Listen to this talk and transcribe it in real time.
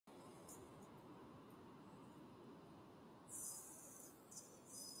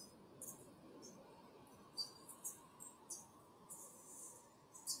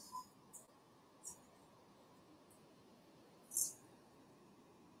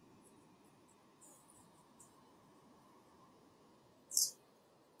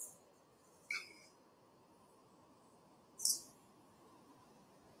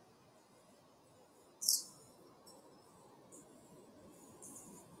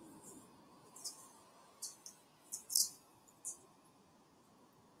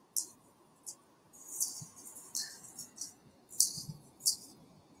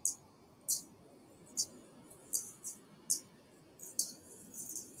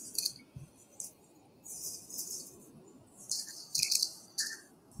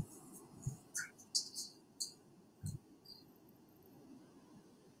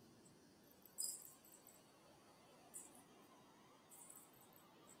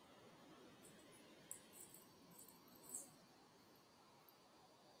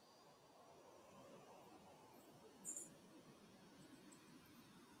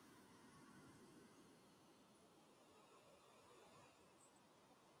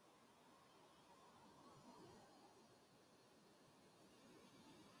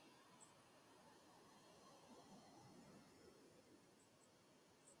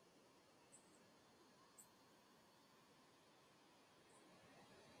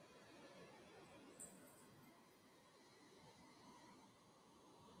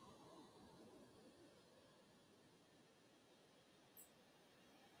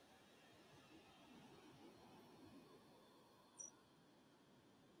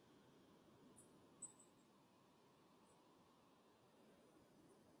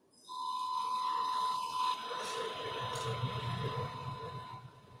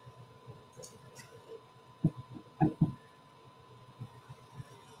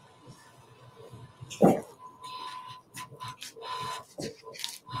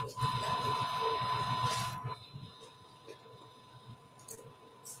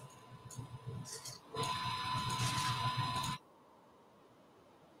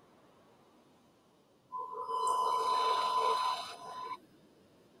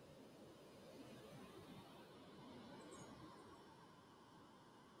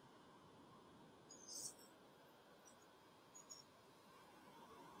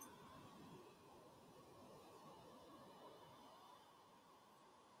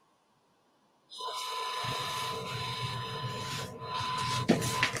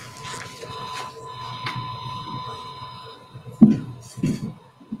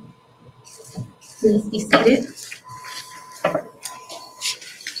Please be seated.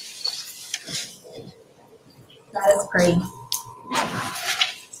 Let us pray.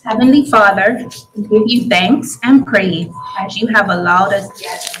 Heavenly Father, we give you thanks and praise as you have allowed us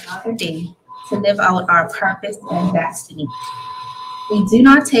yet another day to live out our purpose and destiny. We do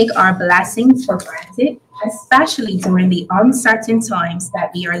not take our blessings for granted, especially during the uncertain times that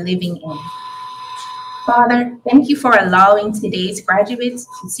we are living in. Father, thank you for allowing today's graduates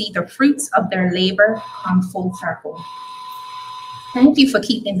to see the fruits of their labor come full circle. Thank you for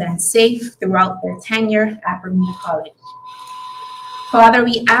keeping them safe throughout their tenure at Bermuda College. Father,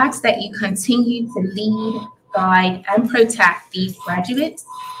 we ask that you continue to lead, guide, and protect these graduates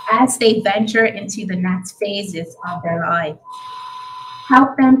as they venture into the next phases of their lives.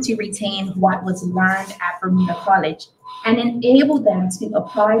 Help them to retain what was learned at Bermuda College and enable them to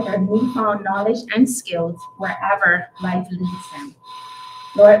apply their newfound knowledge and skills wherever life leads them.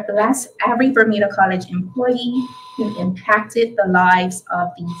 Lord, bless every Bermuda College employee who impacted the lives of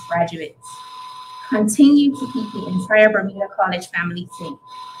these graduates. Continue to keep the entire Bermuda College family safe.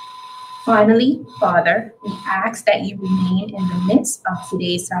 Finally, Father, we ask that you remain in the midst of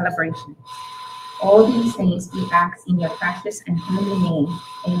today's celebration. All these things we ask in your precious and holy name.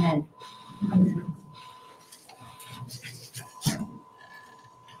 Amen. Amen.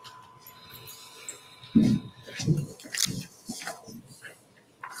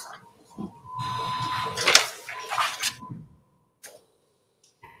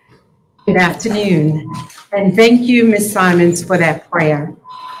 Good afternoon, and thank you, Ms. Simons, for that prayer.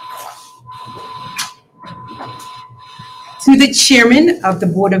 To the Chairman of the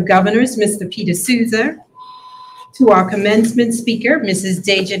Board of Governors, Mr. Peter Souza, to our commencement speaker, Mrs.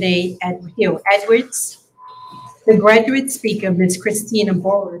 Dejanay Hill-Edwards, the graduate speaker, Ms. Christina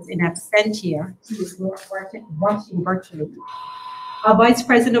Bowers in absentia, who is watching virtually, our Vice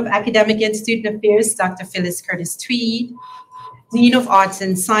President of Academic and Student Affairs, Dr. Phyllis Curtis Tweed, Dean of Arts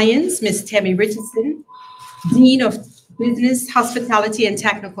and Science, Ms. Tammy Richardson, Dean of Business, Hospitality, and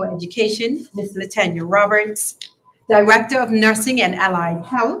Technical Education, Ms. Latanya Roberts, Director of Nursing and Allied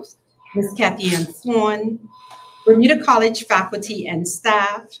Health, Ms. Kathy Ann Swan, Bermuda College faculty and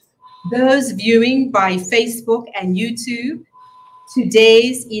staff, those viewing by Facebook and YouTube,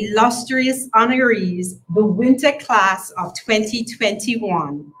 today's illustrious honorees, the winter class of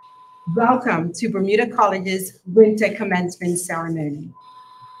 2021. Welcome to Bermuda College's winter commencement ceremony.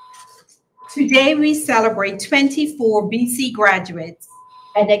 Today we celebrate 24 BC graduates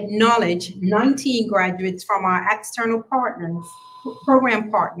and acknowledge 19 graduates from our external partners,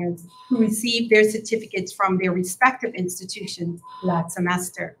 program partners, who received their certificates from their respective institutions last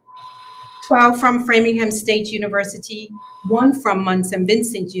semester. 12 from Framingham State University, 1 from St.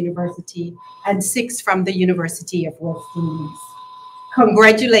 Vincent University, and 6 from the University of West Indies.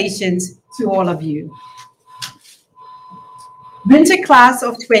 Congratulations to all of you. Winter class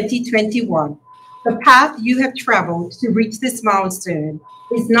of 2021, the path you have traveled to reach this milestone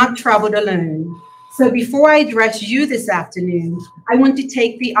is not traveled alone. So before I address you this afternoon, I want to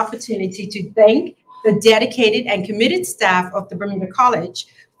take the opportunity to thank the dedicated and committed staff of the Bermuda College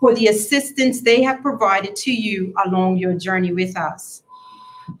for the assistance they have provided to you along your journey with us.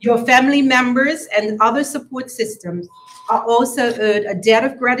 Your family members and other support systems are also owed a debt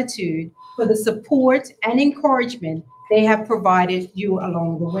of gratitude for the support and encouragement they have provided you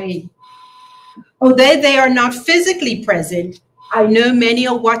along the way. Although they are not physically present, I know many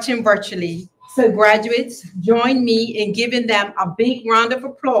are watching virtually. So graduates, join me in giving them a big round of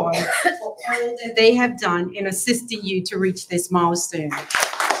applause for all that they have done in assisting you to reach this milestone.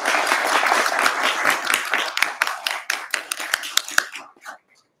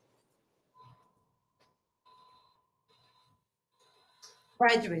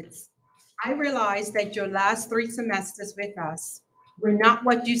 Graduates, I realize that your last 3 semesters with us were not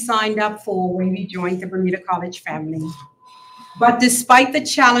what you signed up for when you joined the Bermuda College family. But despite the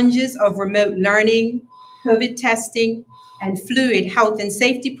challenges of remote learning, COVID testing, and fluid health and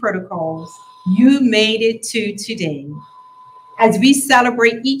safety protocols, You made it to today. As we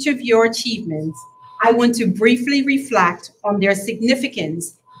celebrate each of your achievements, I want to briefly reflect on their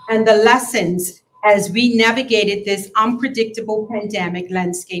significance and the lessons as we navigated this unpredictable pandemic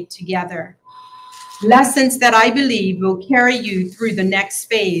landscape together. Lessons that I believe will carry you through the next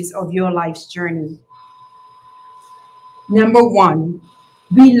phase of your life's journey. Number one,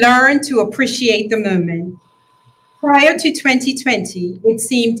 we learn to appreciate the moment. Prior to 2020, it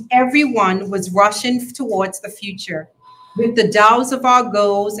seemed everyone was rushing towards the future, with the dials of our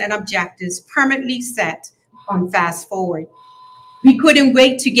goals and objectives permanently set on fast forward. We couldn't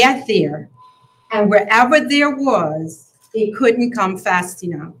wait to get there, and wherever there was, it couldn't come fast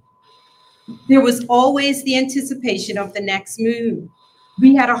enough. There was always the anticipation of the next move.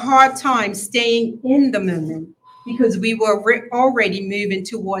 We had a hard time staying in the moment because we were already moving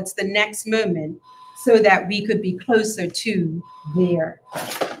towards the next moment so that we could be closer to there.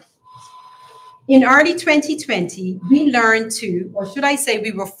 In early 2020, we learned to, or should I say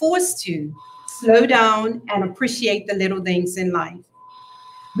we were forced to, slow down and appreciate the little things in life.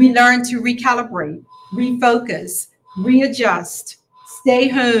 We learned to recalibrate, refocus, readjust, stay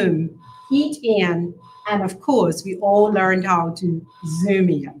home, eat in, and of course, we all learned how to Zoom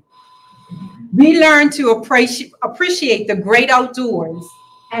in. We learned to appreciate the great outdoors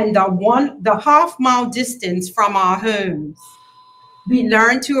and the half-mile distance from our homes. We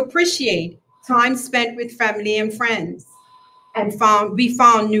learned to appreciate time spent with family and friends, and we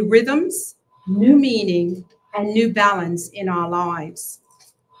found new rhythms, new meaning, and new balance in our lives.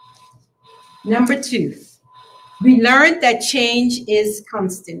 Number two, we learned that change is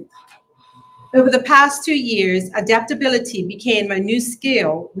constant. Over the past 2 years, adaptability became a new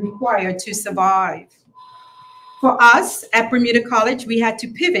skill required to survive. For us at Bermuda College, we had to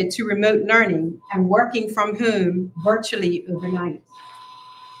pivot to remote learning and working from home virtually overnight.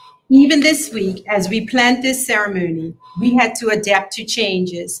 Even this week, as we planned this ceremony, we had to adapt to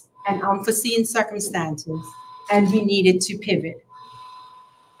changes and unforeseen circumstances, and we needed to pivot.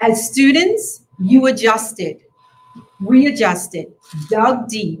 As students, you adjusted, readjusted, dug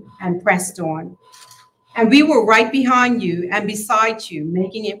deep, and pressed on. And we were right behind you and beside you,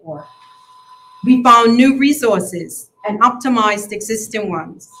 making it work. We found new resources and optimized existing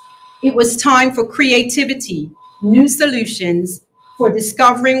ones. It was time for creativity, new solutions, for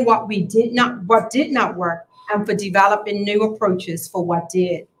discovering what did not work, and for developing new approaches for what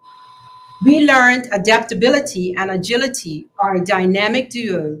did. We learned adaptability and agility are a dynamic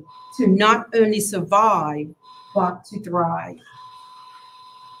duo to not only survive, but to thrive.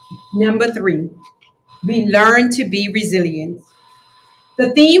 Number three, we learned to be resilient.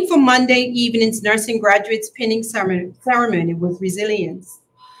 The theme for Monday evening's nursing graduates pinning ceremony was resilience.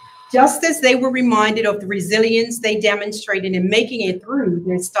 Just as they were reminded of the resilience they demonstrated in making it through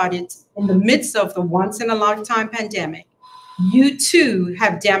their studies in the midst of the once-in-a-lifetime pandemic, you too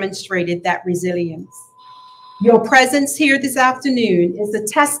have demonstrated that resilience. Your presence here this afternoon is a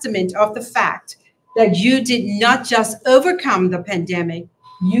testament of the fact that you did not just overcome the pandemic,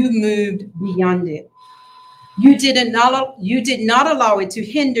 you moved beyond it. You did not allow it to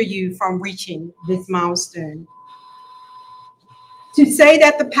hinder you from reaching this milestone. To say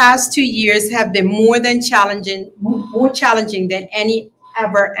that the past 2 years have been more challenging than any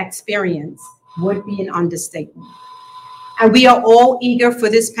ever experience would be an understatement. And we are all eager for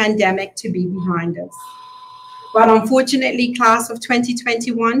this pandemic to be behind us. But unfortunately, class of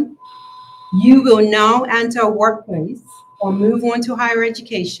 2021, you will now enter a workplace or move on to higher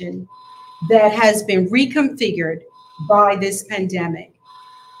education that has been reconfigured by this pandemic.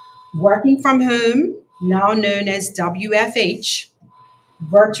 Working from home, now known as WFH,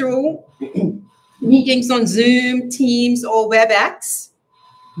 virtual meetings on Zoom, Teams, or WebEx,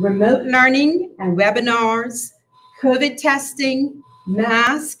 remote learning and webinars, COVID testing,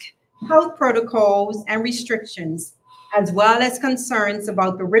 mask, health protocols and restrictions, as well as concerns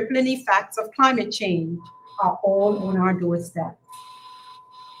about the rippling effects of climate change are all on our doorstep.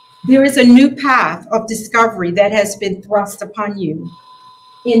 There is a new path of discovery that has been thrust upon you,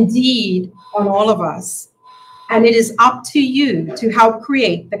 indeed on all of us, and it is up to you to help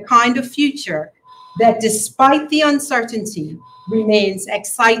create the kind of future that, despite the uncertainty, remains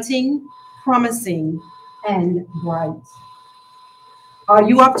exciting, promising, and bright. Are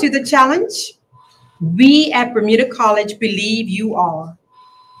you up to the challenge? We at Bermuda College believe you are.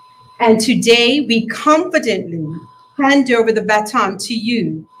 And today we confidently hand over the baton to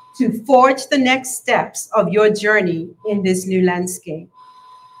you to forge the next steps of your journey in this new landscape.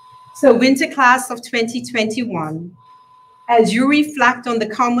 So winter class of 2021, as you reflect on the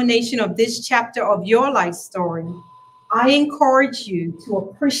culmination of this chapter of your life story, I encourage you to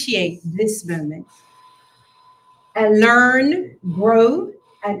appreciate this moment and learn, grow,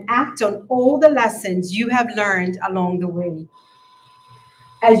 and act on all the lessons you have learned along the way.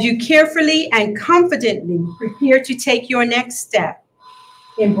 As you carefully and confidently prepare to take your next step,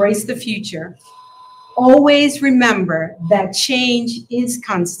 embrace the future. Always remember that change is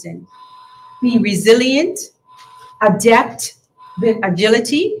constant. Be resilient, adapt with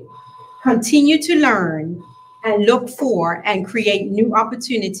agility, continue to learn, and look for and create new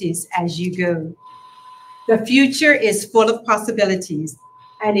opportunities as you go. The future is full of possibilities,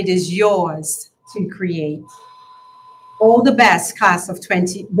 and it is yours to create. All the best,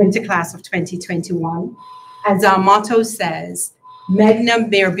 winter class of 2021. As our motto says, Magnum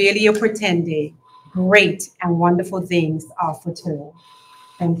Verbilia Pretende, great and wonderful things are foretold.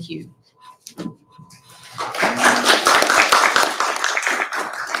 Thank you.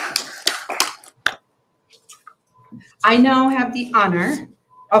 I now have the honor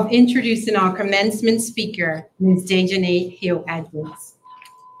of introducing our commencement speaker, Ms. Dejanay Hill-Edwards.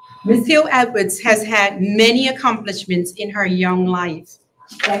 Ms. Hill-Edwards has had many accomplishments in her young life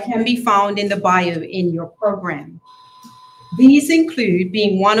that can be found in the bio in your program. These include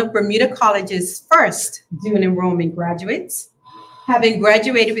being one of Bermuda College's first dual enrollment graduates, having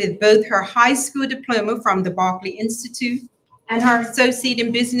graduated with both her high school diploma from the Berkeley Institute and her associate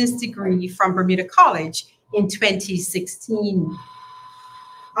in business degree from Bermuda College in 2016.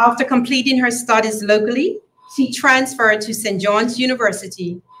 After completing her studies locally, she transferred to St. John's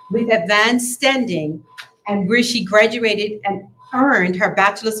University with advanced standing, and where she graduated and earned her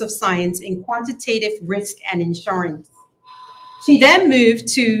Bachelor's of Science in Quantitative Risk and Insurance. She then moved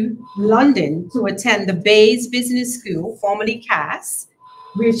to London to attend the Bayes Business School, formerly CAS,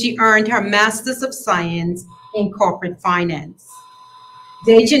 where she earned her Master's of Science in Corporate Finance.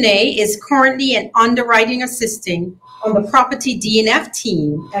 Dejanay is currently an underwriting assistant on the property D&F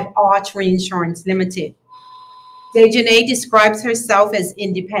team at Arch Reinsurance Limited. Dejanay describes herself as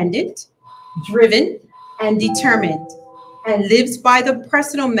independent, driven, and determined, and lives by the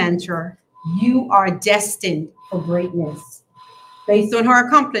personal mantra, "You are destined for greatness." Based on her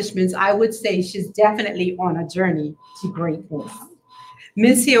accomplishments, I would say she's definitely on a journey to greatness.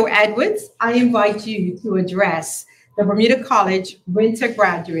 Ms. Hill-Edwards, I invite you to address the Bermuda College winter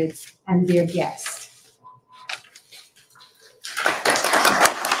graduates and their guests.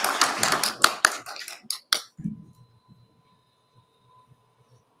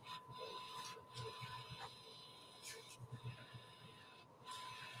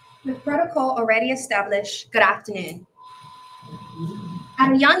 With protocol already established, good afternoon.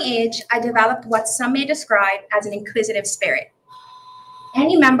 At a young age, I developed what some may describe as an inquisitive spirit.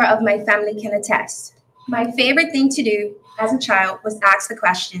 Any member of my family can attest. My favorite thing to do as a child was ask the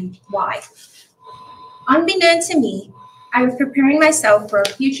question, why? Unbeknown to me, I was preparing myself for a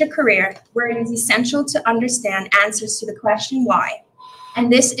future career where it is essential to understand answers to the question why,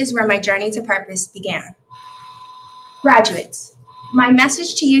 and this is where my journey to purpose began. Graduates, my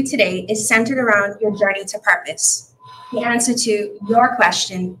message to you today is centered around your journey to purpose, the answer to your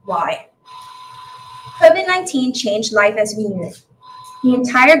question, why? COVID-19 changed life as we knew it. The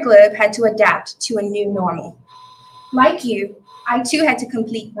entire globe had to adapt to a new normal. Like you, I too had to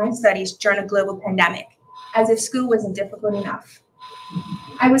complete my studies during a global pandemic, as if school wasn't difficult enough.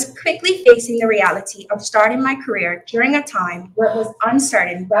 I was quickly facing the reality of starting my career during a time where it was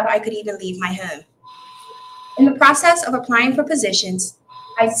uncertain whether I could even leave my home. In the process of applying for positions,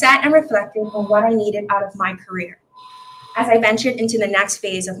 I sat and reflected on what I needed out of my career as I ventured into the next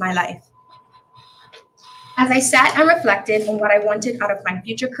phase of my life. As I sat and reflected on what I wanted out of my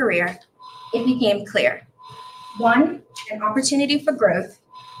future career, it became clear. 1, an opportunity for growth,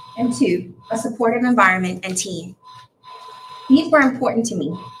 and 2, a supportive environment and team. These were important to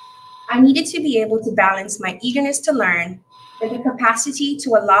me. I needed to be able to balance my eagerness to learn with the capacity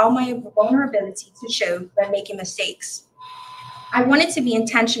to allow my vulnerability to show by making mistakes. I wanted to be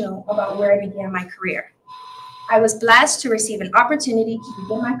intentional about where I began my career. I was blessed to receive an opportunity to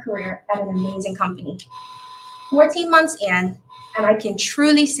begin my career at an amazing company. 14 months in, and I can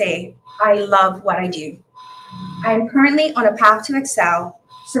truly say I love what I do. I am currently on a path to excel,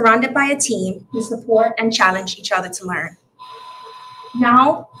 surrounded by a team who support and challenge each other to learn.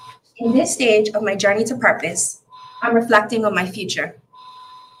 Now, in this stage of my journey to purpose, I'm reflecting on my future.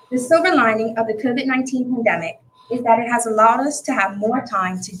 The silver lining of the COVID-19 pandemic is that it has allowed us to have more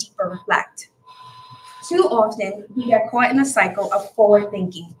time to deeper reflect. Too often, we get caught in a cycle of forward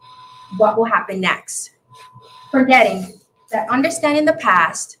thinking. What will happen next? Forgetting that understanding the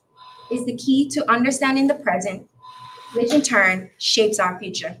past is the key to understanding the present, which in turn shapes our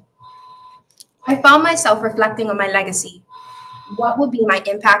future. I found myself reflecting on my legacy. What will be my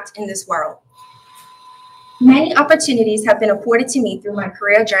impact in this world? Many opportunities have been afforded to me through my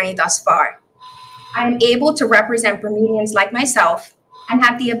career journey thus far. I am able to represent Bermudians like myself and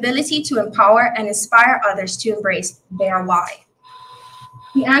have the ability to empower and inspire others to embrace their why.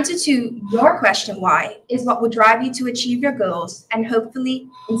 The answer to your question why is what will drive you to achieve your goals and hopefully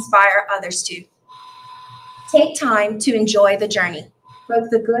inspire others too. Take time to enjoy the journey, both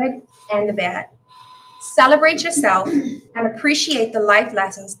the good and the bad. Celebrate yourself and appreciate the life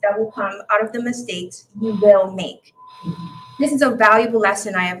lessons that will come out of the mistakes you will make. This is a valuable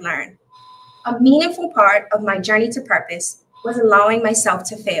lesson I have learned. A meaningful part of my journey to purpose was allowing myself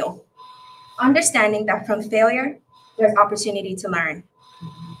to fail, understanding that from failure, there's opportunity to learn.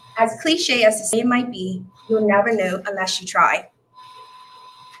 As cliche as the saying might be, you'll never know unless you try.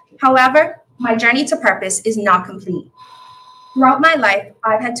 However, my journey to purpose is not complete. Throughout my life,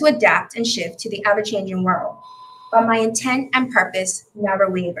 I've had to adapt and shift to the ever-changing world, but my intent and purpose never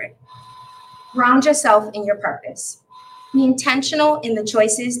wavered. Ground yourself in your purpose. Be intentional in the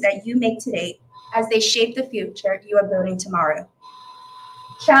choices that you make today as they shape the future you are building tomorrow.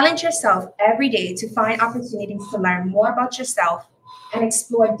 Challenge yourself every day to find opportunities to learn more about yourself and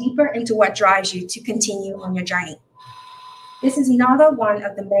explore deeper into what drives you to continue on your journey. This is another one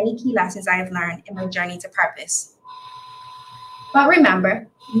of the many key lessons I have learned in my journey to purpose. But remember,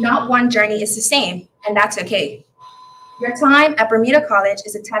 not one journey is the same, and that's okay. Your time at Bermuda College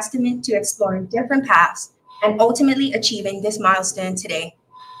is a testament to exploring different paths and ultimately achieving this milestone today.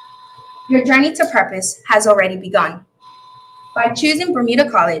 Your journey to purpose has already begun. By choosing Bermuda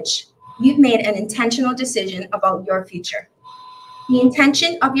College, you've made an intentional decision about your future. The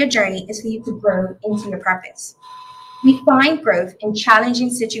intention of your journey is for you to grow into your purpose. We find growth in challenging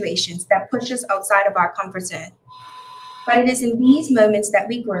situations that push us outside of our comfort zone. But it is in these moments that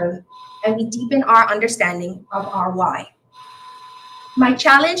we grow and we deepen our understanding of our why. My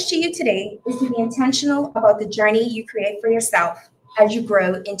challenge to you today is to be intentional about the journey you create for yourself as you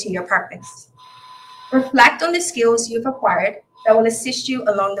grow into your purpose. Reflect on the skills you've acquired that will assist you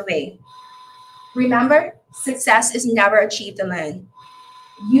along the way. Remember, success is never achieved alone.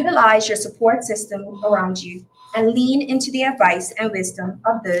 Utilize your support system around you and lean into the advice and wisdom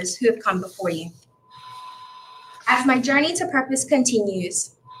of those who have come before you. As my journey to purpose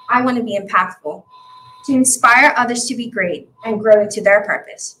continues, I want to be impactful, to inspire others to be great and grow into their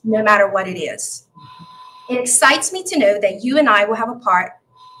purpose, no matter what it is. It excites me to know that you and I will have a part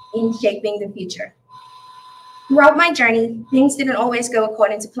in shaping the future. Throughout my journey, things didn't always go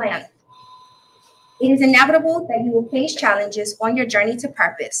according to plan. It is inevitable that you will face challenges on your journey to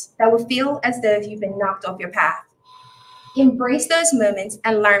purpose that will feel as though you've been knocked off your path. Embrace those moments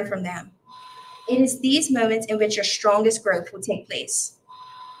and learn from them. It is these moments in which your strongest growth will take place.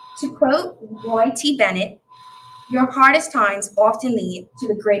 To quote Roy T. Bennett, your hardest times often lead to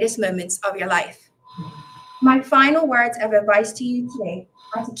the greatest moments of your life. My final words of advice to you today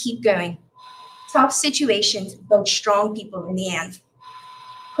are to keep going. Tough situations build strong people in the end.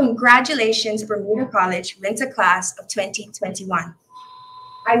 Congratulations, Bermuda College Winter Class of 2021.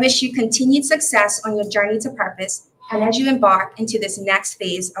 I wish you continued success on your journey to purpose and as you embark into this next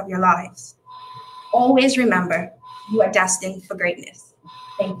phase of your lives. Always remember, you are destined for greatness.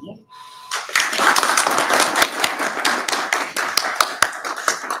 Thank you.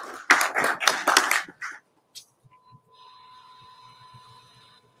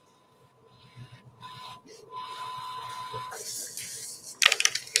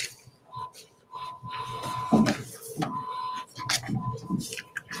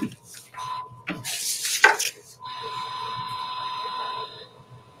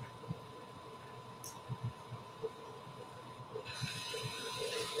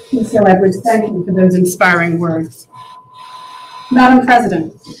 Ms. Hill Edwards, thank you for those inspiring words. Madam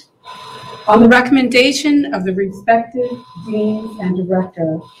President, on the recommendation of the respective deans and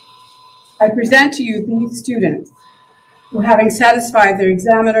director, I present to you these students who, having satisfied their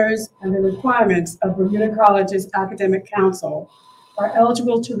examiners and the requirements of Bermuda College's Academic Council, are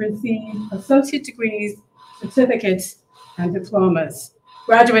eligible to receive associate degrees, certificates, and diplomas.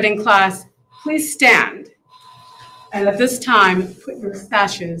 Graduating class, please stand. And at this time, put your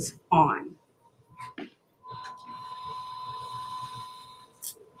sashes on.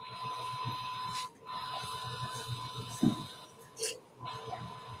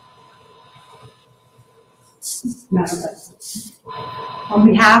 Madam President, on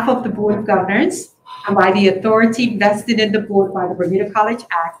behalf of the Board of Governors and by the authority vested in the board by the Bermuda College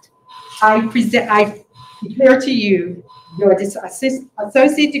Act, I declare to you your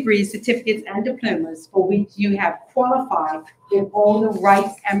associate degrees, certificates, and diplomas for which you have qualified with all the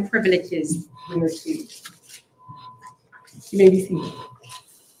rights and privileges hereto. You may be seated.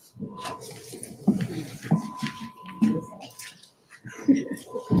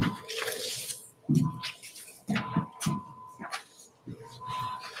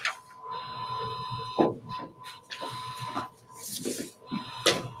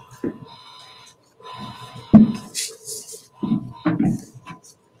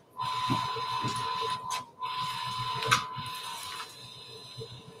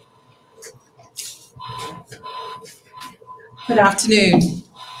 Good afternoon,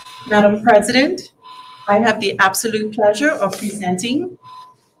 Madam President. I have the absolute pleasure of presenting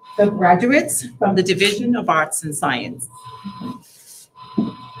the graduates from the Division of Arts and Science.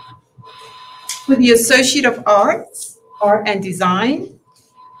 For the Associate of Arts, Art and Design,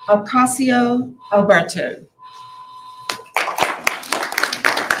 Ocasio Alberto.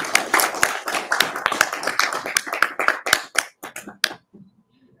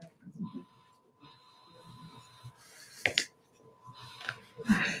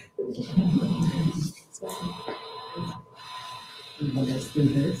 Let's do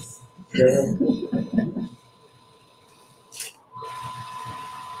this.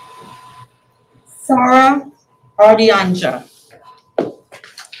 Sarah Ardianja.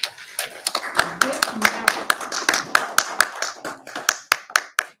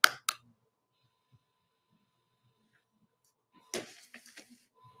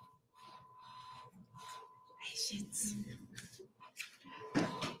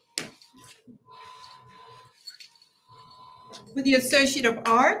 With the Associate of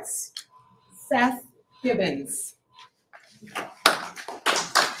Arts, Seth Gibbons.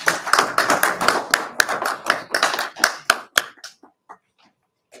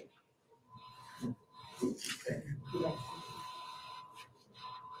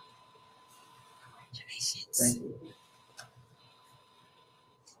 Congratulations. Thank you.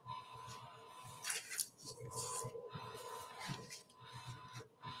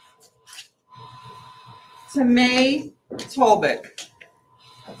 Tamay Talbot.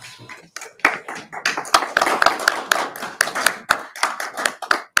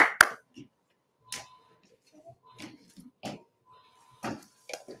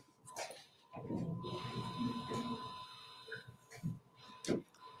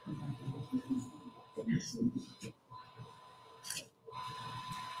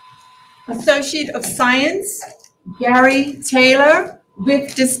 Associate of Science, Gary Taylor,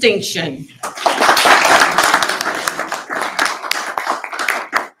 with distinction.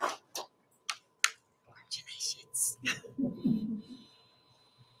 Congratulations.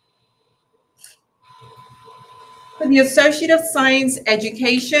 For the Associate of Science,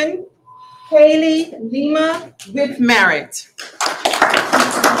 Education, Kaylee Lima, with merit.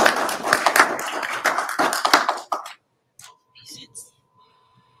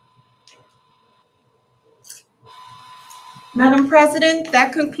 Madam President,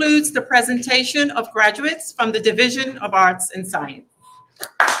 that concludes the presentation of graduates from the Division of Arts and Science.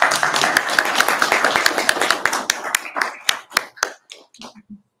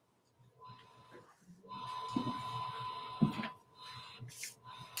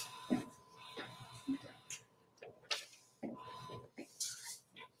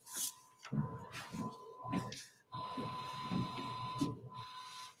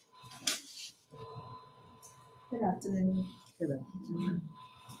 Good afternoon.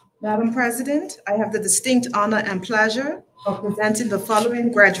 Madam President, I have the distinct honor and pleasure of presenting the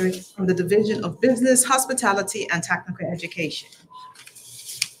following graduates from the Division of Business, Hospitality, and Technical Education.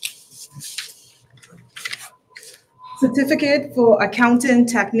 Certificate for Accounting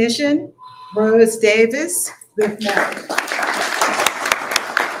Technician, Rose Davis, with merit.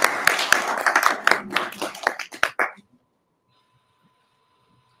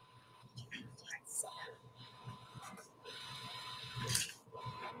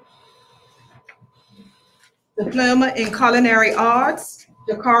 Diploma in Culinary Arts,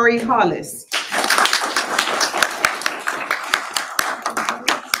 Jakari Hollis.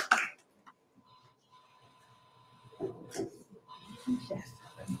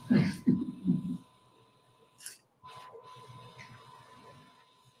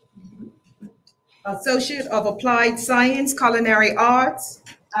 Associate of Applied Science, Culinary Arts,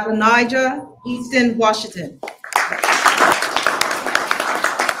 Adonijah, Easton, Washington.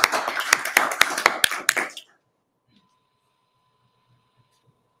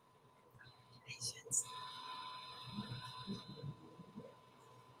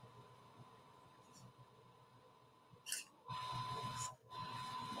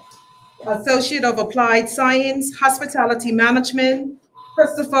 Associate of Applied Science, Hospitality Management,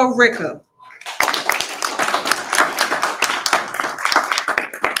 Christopher Ricker.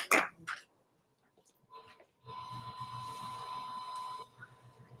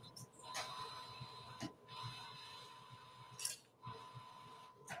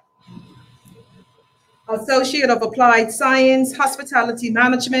 Associate of Applied Science, Hospitality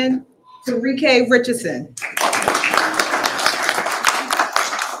Management, Tarike Richardson.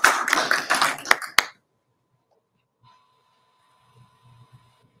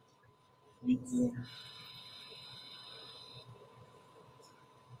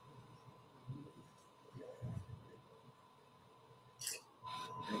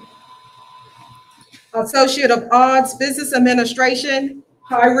 Associate of Arts, Business Administration,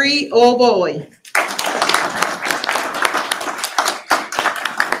 Kyrie Allboy.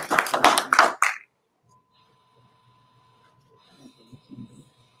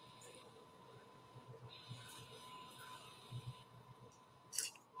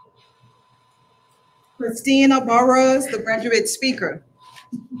 Christina Burrows, the graduate speaker.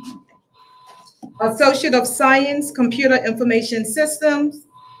 Associate of Science, Computer Information Systems,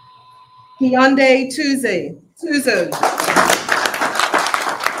 Hyundai Tuzo.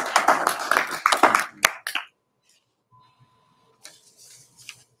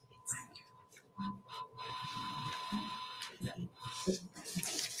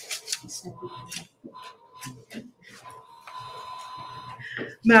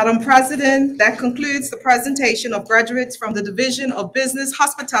 Madam President, that concludes the presentation of graduates from the Division of Business,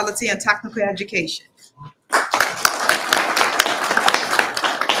 Hospitality, and Technical Education.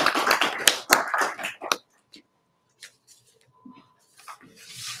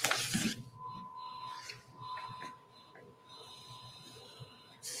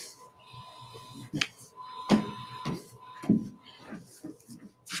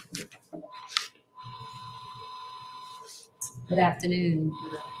 Good afternoon.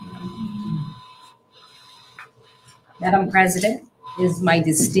 Madam President, it is my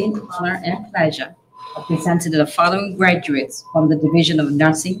distinct honor and pleasure of presenting the following graduates from the Division of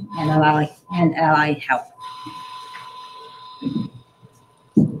Nursing and Allied Health.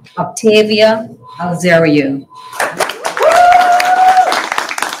 Octavia Alzerio.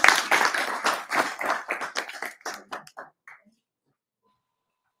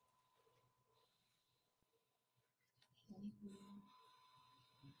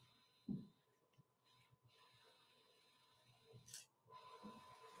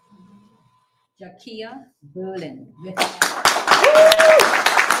 Jakia Berlin.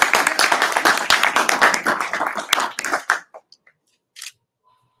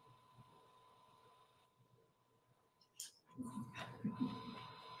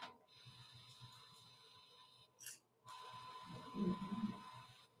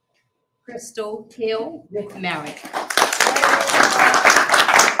 Crystal Hill with Merrick.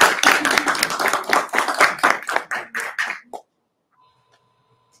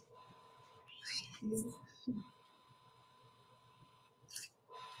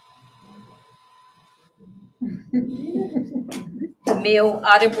 Camille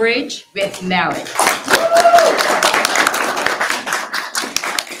Otterbridge with Merrick.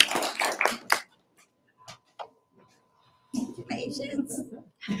 Congratulations.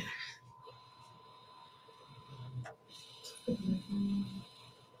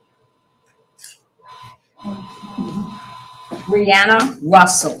 Brianna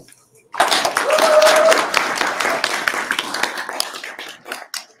Russell.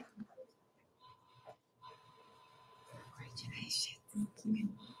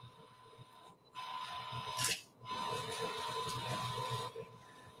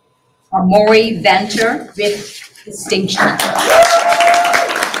 Amori Venture with distinction.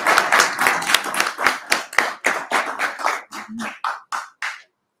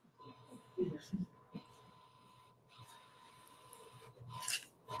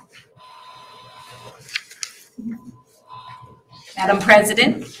 Madam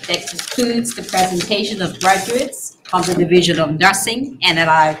President, that concludes the presentation of graduates from the Division of Nursing and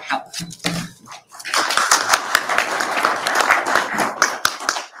Allied Health.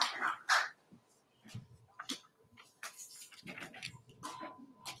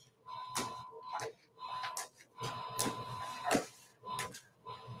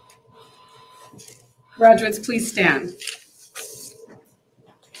 Graduates, please stand.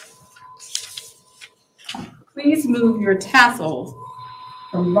 Please move your tassels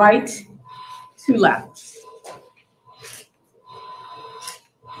from right to left.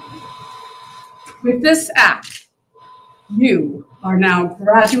 With this act, you are now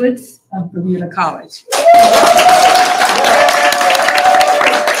graduates of Bermuda College.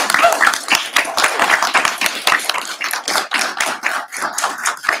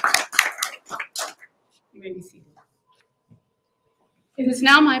 is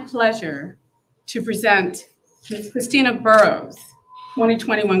now my pleasure to present Ms. Christina Burrows,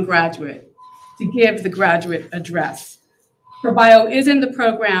 2021 graduate, to give the graduate address. Her bio is in the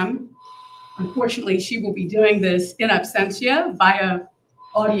program. Unfortunately, she will be doing this in absentia via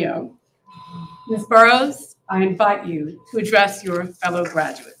audio. Ms. Burrows, I invite you to address your fellow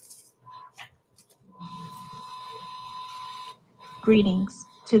graduates. Greetings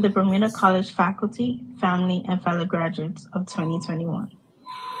to the Bermuda College faculty, family, and fellow graduates of 2021.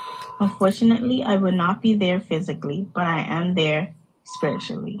 Unfortunately, I will not be there physically, but I am there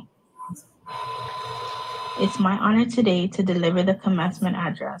spiritually. It's my honor today to deliver the commencement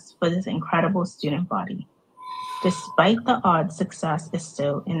address for this incredible student body. Despite the odds, success is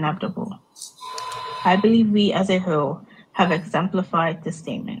still inevitable. I believe we as a whole have exemplified this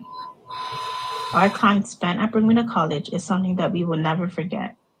statement. Our time spent at Bermuda College is something that we will never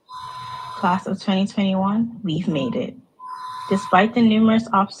forget. Class of 2021, we've made it. Despite the numerous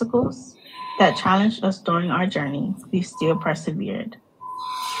obstacles that challenged us during our journey, we've still persevered.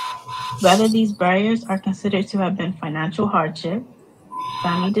 Whether these barriers are considered to have been financial hardship,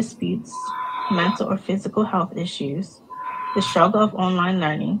 family disputes, mental or physical health issues, the struggle of online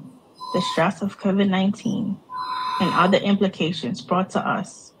learning, the stress of COVID-19, and other implications brought to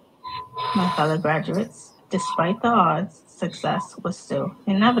us, my fellow graduates, despite the odds, success was still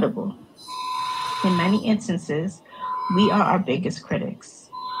inevitable. In many instances, we are our biggest critics.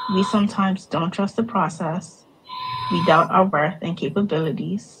 We sometimes don't trust the process. We doubt our worth and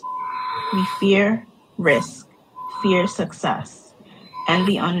capabilities. We fear risk, fear success, and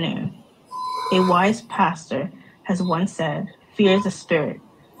the unknown. A wise pastor has once said, fear is a spirit.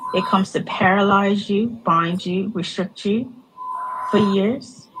 It comes to paralyze you, bind you, restrict you. For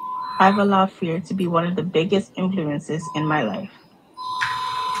years, I've allowed fear to be one of the biggest influences in my life.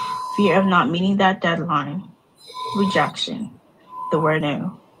 Fear of not meeting that deadline, rejection, the word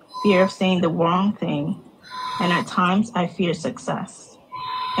no, fear of saying the wrong thing, and at times I fear success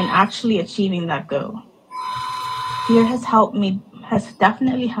and actually achieving that goal. Fear has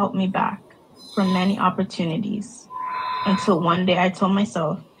definitely helped me back from many opportunities until one day I told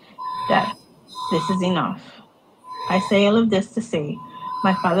myself that this is enough. I say all of this to say,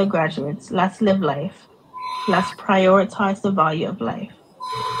 my fellow graduates, let's live life. Let's prioritize the value of life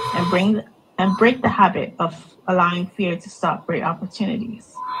and break the habit of allowing fear to stop great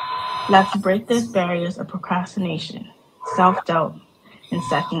opportunities. Let's break those barriers of procrastination, self-doubt, and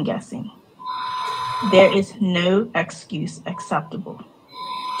second-guessing. There is no excuse acceptable.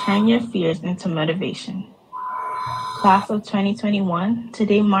 Turn your fears into motivation. Class of 2021,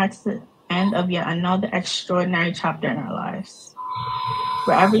 today marks the end of yet another extraordinary chapter in our lives.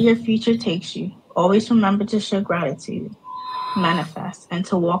 Wherever your future takes you, always remember to show gratitude, manifest, and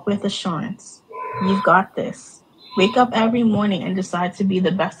to walk with assurance. You've got this. Wake up every morning and decide to be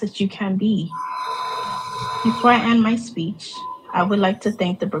the best that you can be. Before I end my speech, I would like to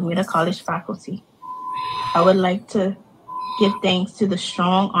thank the Bermuda College faculty. I would like to give thanks to the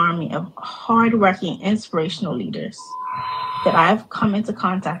strong army of hardworking, inspirational leaders that I have come into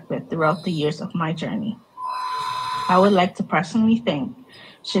contact with throughout the years of my journey. I would like to personally thank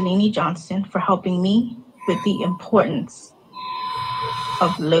Shalini Johnson for helping me with the importance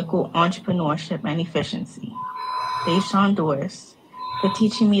of local entrepreneurship and efficiency. Deshaun Doris for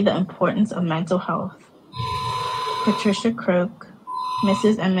teaching me the importance of mental health. Patricia Croak,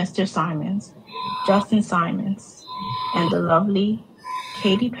 Mrs. and Mr. Simons, Justin Simons, and the lovely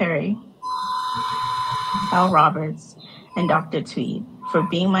Katie Perry, Al Roberts, and Dr. Tweed for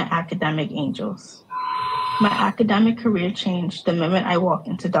being my academic angels. My academic career changed the moment I walked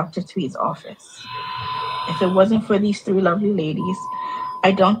into Dr. Tweed's office. If it wasn't for these three lovely ladies,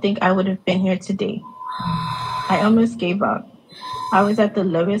 I don't think I would have been here today. I almost gave up. I was at the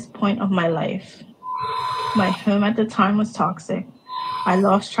lowest point of my life. My home at the time was toxic. I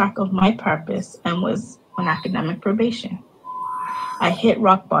lost track of my purpose and was on academic probation. I hit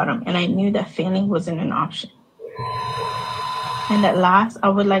rock bottom and I knew that failing wasn't an option. And at last, I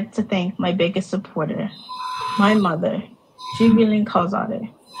would like to thank my biggest supporter, my mother, Jubilee Calzada.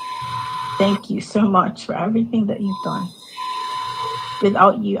 Thank you so much for everything that you've done.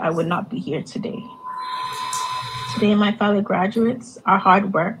 Without you, I would not be here today. Today, my fellow graduates, our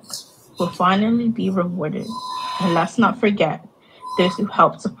hard work will finally be rewarded. And let's not forget those who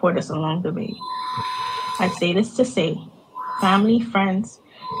helped support us along the way. I say this to say, family, friends,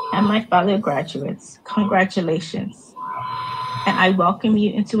 and my fellow graduates, congratulations. And I welcome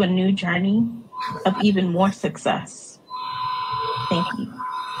you into a new journey of even more success. Thank you.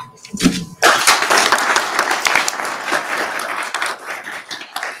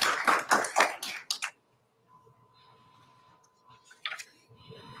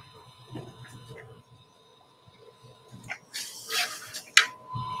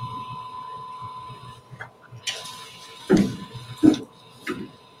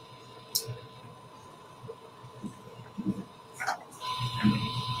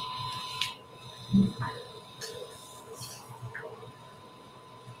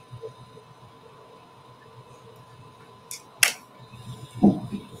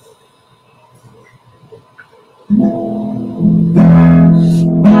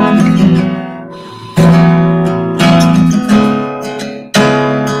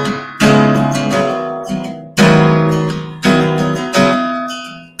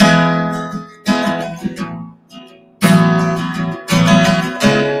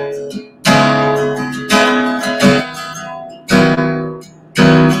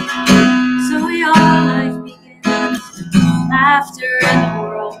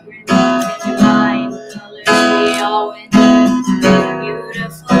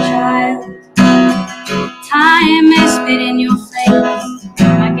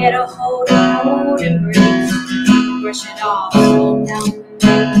 get a hold and embrace, brush it off, slow down,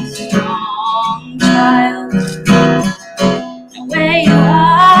 strong child. Now where you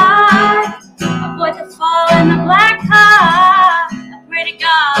are, avoid the fall in the black car. I pray to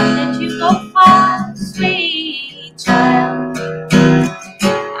God that you go far, sweet child.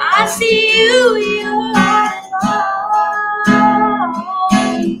 I see you, you are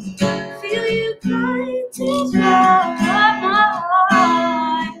alone. Feel you cry, tears roll up my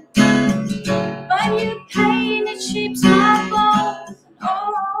heart. But your pain, it shapes my bones.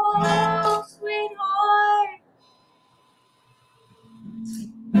 Oh, sweetheart.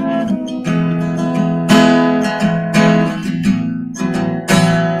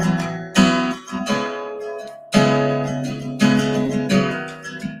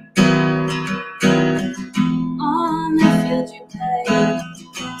 On the field you play,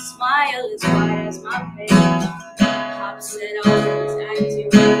 smile as wide as my face. Pops it always as you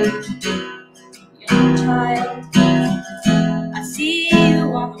age, young child. I see you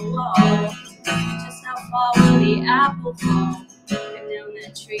on the wall. Just how far will the apple fall? And down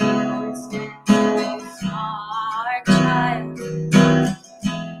that tree where it stands, smart child.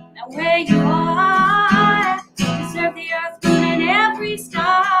 Now where you are, deserve the earth, moon, and every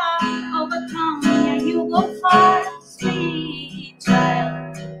star. Overcome, yeah, you go far, sweet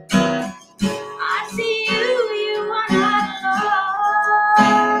child. I see you, you are not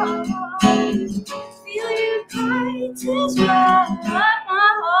alone. Feel you cry, tears roll up my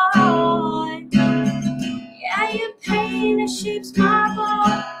heart. Yeah, your pain, it shapes my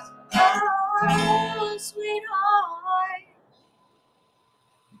bones. Oh, sweetheart.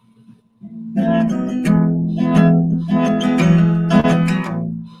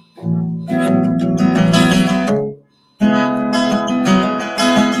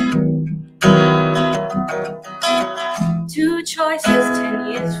 Two choices 10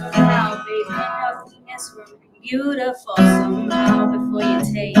 years from now, baby. Nothing is beautiful somehow before you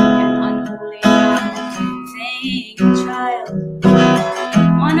take an unholy vow. Think, child.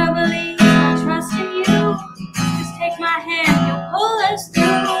 Wanna believe and trust in you? Just take my hand, you'll pull us through.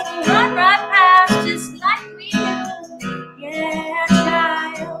 Run right past just like we do. Yeah,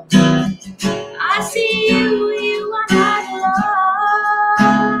 child. I see you, you are not alone.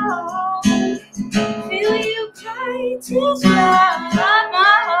 Feel you cry, tears roll up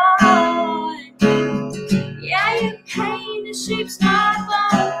my heart. Yeah, your pain, it shapes my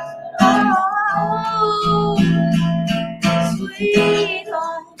bones. Oh,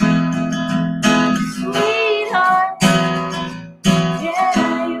 sweetheart, sweetheart.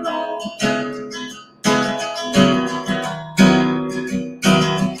 Yeah, you are.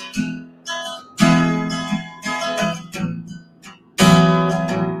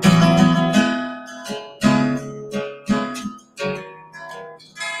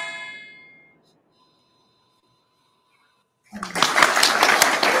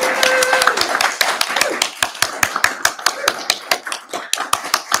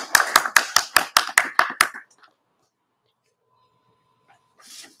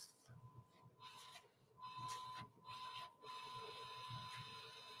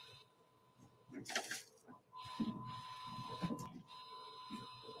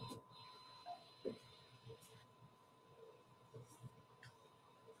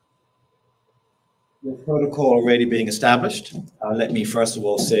 With protocol already being established, let me first of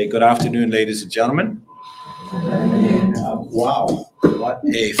all say good afternoon, ladies and gentlemen. Wow, what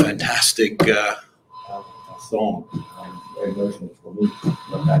a fantastic song. Very emotional for me,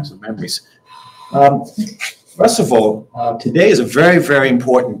 bring back some memories. First of all, today is a very, very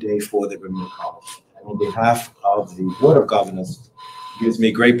important day for the Bermuda College. And on behalf of the Board of Governors, it gives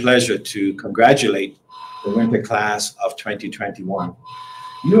me great pleasure to congratulate the winter class of 2021.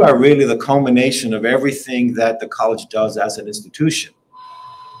 You are really the culmination of everything that the college does as an institution.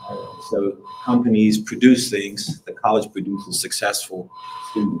 So companies produce things, the college produces successful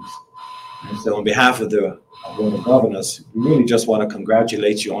students. And so on behalf of the Board of Governors, we really just want to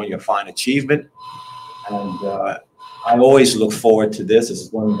congratulate you on your fine achievement. And I always look forward to this. This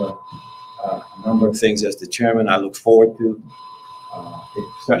is one of the a number of things as the chairman I look forward to. It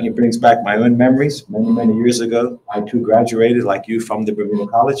certainly brings back my own memories. Many, many years ago, I too graduated like you from the Bermuda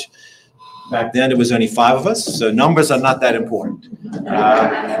College. Back then, it was only 5 of us, so numbers are not that important.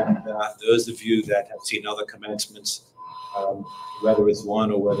 Those of you that have seen other commencements, whether it's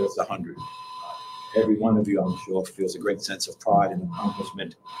 1 or whether it's 100, every one of you, I'm sure, feels a great sense of pride and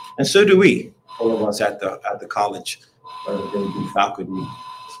accomplishment. And so do we, all of us at the college, whether they be faculty,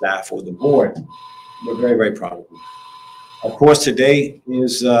 staff, or the board. We're very, very proud of you. Of course, today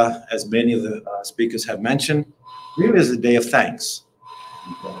is, as many of the speakers have mentioned, really is a day of thanks.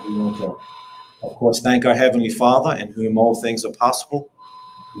 We want to, of course, thank our Heavenly Father, in whom all things are possible.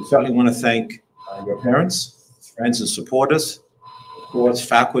 We certainly want to thank your parents, friends, and supporters, of course,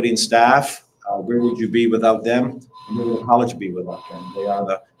 faculty and staff. Where would you be without them? And where would the college be without them? They are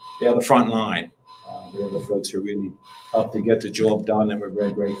the front line. They are the folks who really help to get the job done, and we're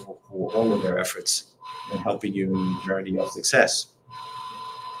very grateful for all of their efforts in helping you in the journey of success.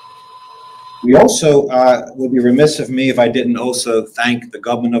 We also would be remiss of me if I didn't also thank the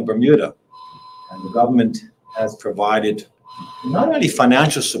government of Bermuda. And the government has provided not only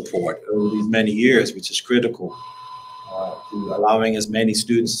financial support over these many years, which is critical to allowing as many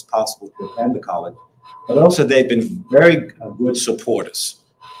students as possible to attend the college, but also they've been very good supporters.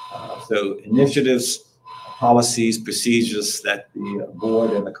 So initiatives, policies, procedures that the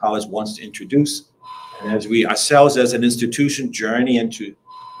board and the college wants to introduce, and as we ourselves as an institution journey into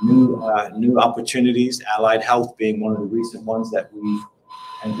new opportunities, allied health being one of the recent ones that we've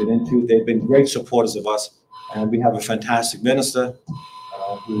entered into. They've been great supporters of us, and we have a fantastic minister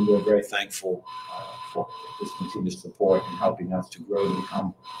who we're very thankful for his continued support in helping us to grow and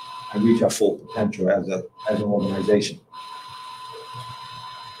become and reach our full potential as an organization.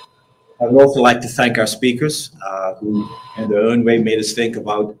 I would also like to thank our speakers who, in their own way, made us think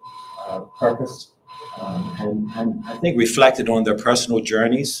about purpose and I think reflected on their personal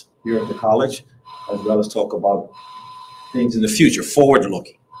journeys here at the college, as well as talk about things in the future,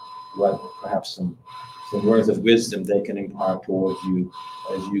 forward-looking, what perhaps some words of wisdom they can impart towards you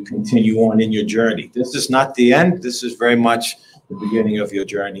as you continue on in your journey. This is not the end. This is very much the beginning of your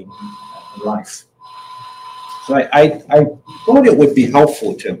journey in life. So I thought it would be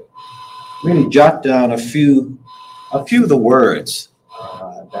helpful to really jot down a few of the words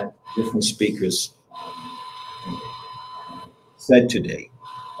that different speakers said today.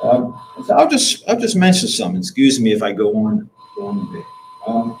 So I'll just mention some. Excuse me if I go on a bit.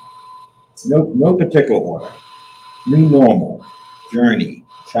 No particular order. New normal, journey,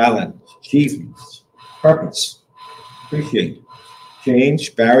 challenge, achievements, purpose, appreciate,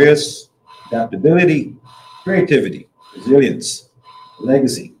 change, barriers, adaptability, creativity, resilience,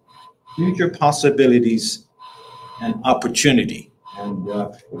 legacy, future possibilities, and opportunity. And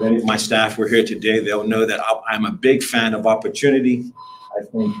if any of my staff were here today, they'll know that I'm a big fan of opportunity. I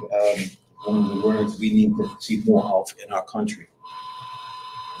think one of the words we need to see more of in our country.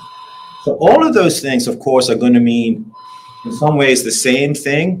 So all of those things, of course, are going to mean in some ways the same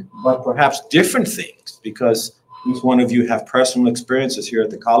thing, but perhaps different things, because each one of you have personal experiences here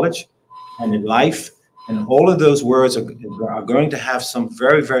at the college and in life. And all of those words are going to have some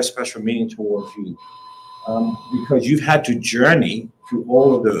very, very special meaning towards you, because you've had to journey through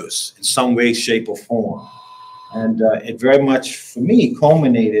all of those in some way, shape, or form. And it very much, for me,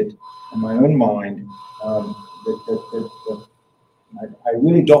 culminated in my own mind I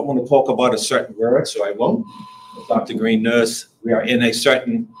really don't want to talk about a certain word, so I won't. As Dr. Green knows, we are in a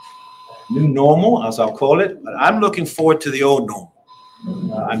certain new normal, as I'll call it, but I'm looking forward to the old normal.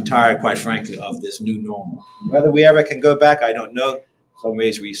 I'm tired, quite frankly, of this new normal. Whether we ever can go back, I don't know. In some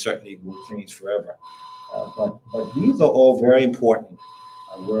ways, we certainly will change forever. But these are all very important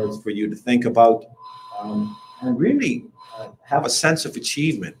words for you to think about and really have a sense of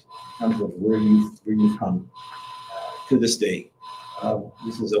achievement in terms of where you've come to this day.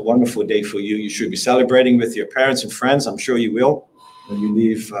 This is a wonderful day for you. You should be celebrating with your parents and friends. I'm sure you will when you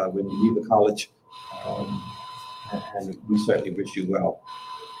leave the college. And we certainly wish you well.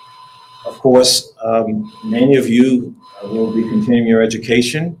 Of course, many of you will be continuing your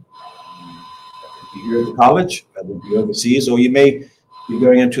education here at the college, whether it be overseas, or you may be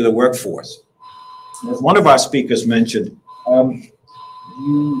going into the workforce. As one of our speakers mentioned,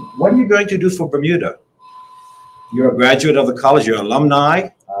 what are you going to do for Bermuda? You're a graduate of the college, you're alumni,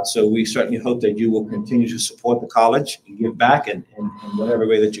 so we certainly hope that you will continue to support the college and give back in whatever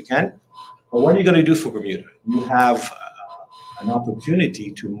way that you can. But what are you going to do for Bermuda? You have an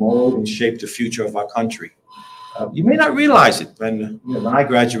opportunity to mold and shape the future of our country. You may not realize it. When I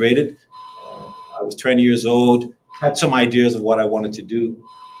graduated, I was 20 years old, had some ideas of what I wanted to do,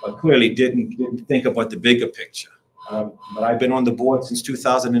 but clearly didn't think about the bigger picture. But I've been on the board since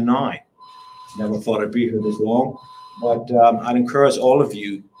 2009. Never thought I'd be here this long, but I'd encourage all of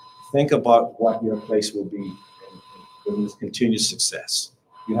you to think about what your place will be in this continued success.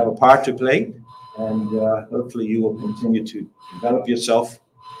 You have a part to play, and hopefully you will continue to develop yourself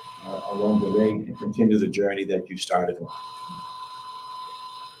along the way and continue the journey that you started on.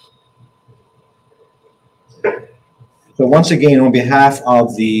 So once again, on behalf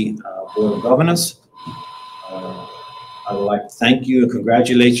of the Board of Governors, I would like to thank you and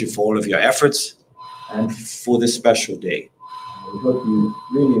congratulate you for all of your efforts and for this special day. We hope you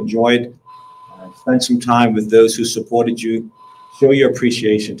really enjoyed. Spend some time with those who supported you. Show your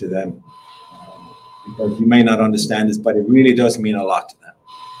appreciation to them. Because you may not understand this, but it really does mean a lot to them.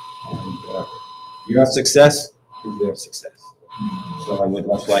 And your success is their success. So I would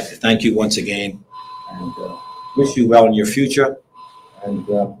just like to thank you once again and wish you well in your future. And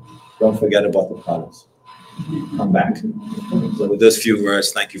don't forget about the colors. Come back. So with those few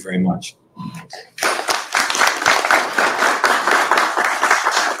words, thank you very much.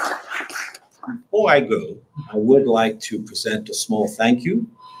 Before I go, I would like to present a small thank you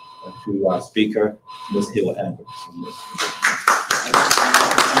to our speaker, Ms. Hill Edwards.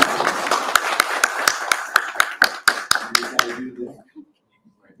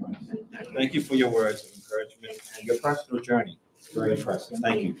 Thank you for your words of encouragement and your personal journey. It's very impressive.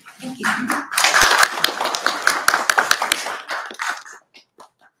 Thank you. Thank you.